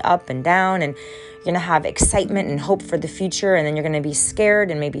going to be up and down, and you're going to have excitement and hope for the future. And then you're going to be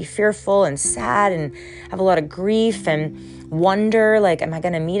scared and maybe fearful and sad and have a lot of grief and wonder, like, am I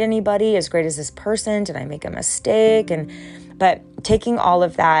going to meet anybody as great as this person? Did I make a mistake? But taking all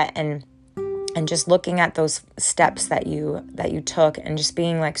of that and just looking at those steps that you took and just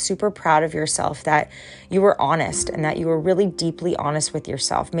being like super proud of yourself that you were honest and that you were really deeply honest with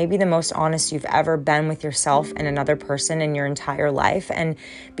yourself. Maybe the most honest you've ever been with yourself and another person in your entire life. And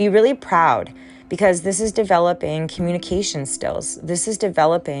be really proud, because this is developing communication skills. This is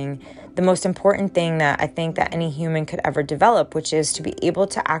developing the most important thing that I think that any human could ever develop, which is to be able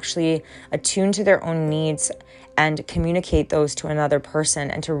to actually attune to their own needs and communicate those to another person,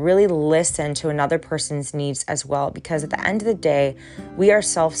 and to really listen to another person's needs as well. Because at the end of the day, we are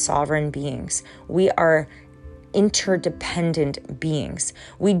self-sovereign beings. We are interdependent beings.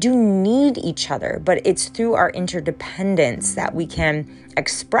 We do need each other, but it's through our interdependence that we can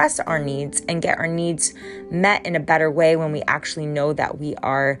express our needs and get our needs met in a better way when we actually know that we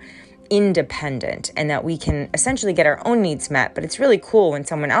are independent and that we can essentially get our own needs met. But it's really cool when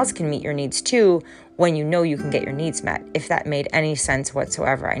someone else can meet your needs too, when you know you can get your needs met, if that made any sense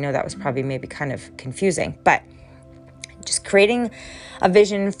whatsoever. I know that was probably maybe kind of confusing, but just creating a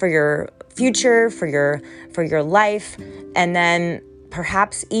vision for your future, for your life, and then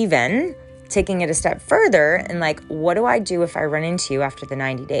perhaps even taking it a step further and like, what do I do if I run into you after the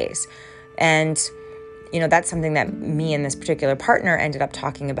 90 days? And that's something that me and this particular partner ended up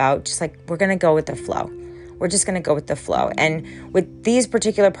talking about. Just like, we're going to go with the flow. We're just going to go with the flow. And with these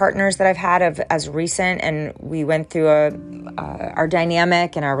particular partners that I've had as recent, and we went through our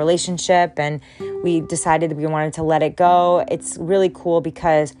dynamic and our relationship, and we decided that we wanted to let it go. It's really cool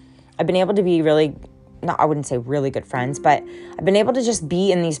because I've been able to be I wouldn't say really good friends, but I've been able to just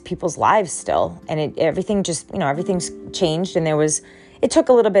be in these people's lives still. And everything's changed. And it took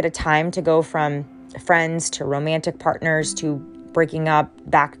a little bit of time to go from friends to romantic partners to breaking up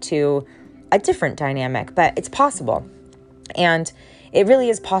back to a different dynamic, but it's possible. And it really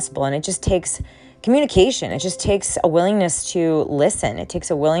is possible. And it just takes communication. It just takes a willingness to listen. It takes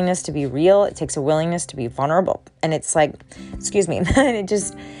a willingness to be real. It takes a willingness to be vulnerable. And it's like, excuse me,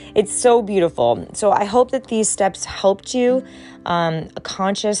 it's so beautiful. So I hope that these steps helped you. A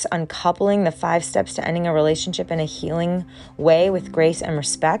conscious uncoupling, the 5 steps to ending a relationship in a healing way with grace and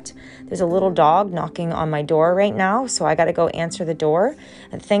respect. There's a little dog knocking on my door right now, so I got to go answer the door.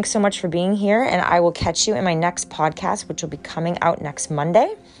 And thanks so much for being here, and I will catch you in my next podcast, which will be coming out next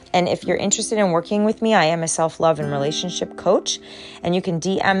Monday. And if you're interested in working with me, I am a self-love and relationship coach, and you can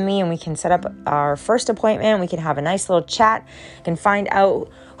DM me and we can set up our first appointment. We can have a nice little chat. You can find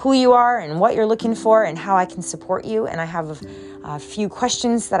out who you are and what you're looking for and how I can support you. And I have a few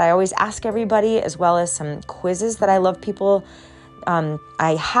questions that I always ask everybody, as well as some quizzes that I love people.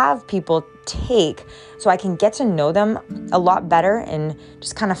 I have people take so I can get to know them a lot better and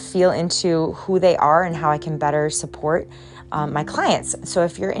just kind of feel into who they are and how I can better support my clients. So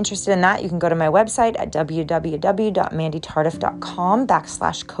if you're interested in that, you can go to my website at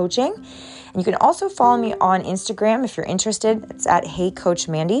www.mandytardif.com/coaching. And you can also follow me on Instagram if you're interested. It's at Hey Coach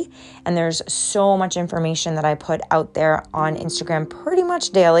Mandy. And there's so much information that I put out there on Instagram pretty much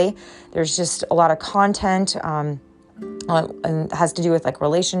daily. There's just a lot of content and it has to do with like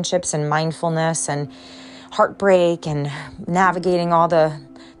relationships and mindfulness and heartbreak and navigating all the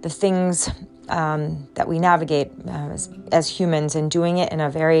things that we navigate as humans, and doing it in a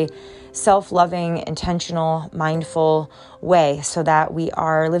very self-loving, intentional, mindful way so that we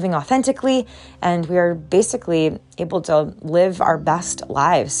are living authentically and we are basically able to live our best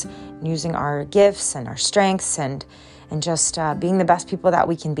lives using our gifts and our strengths and just being the best people that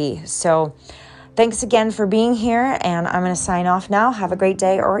we can be. So thanks again for being here, and I'm going to sign off now. Have a great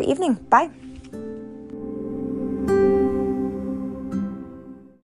day or evening. Bye.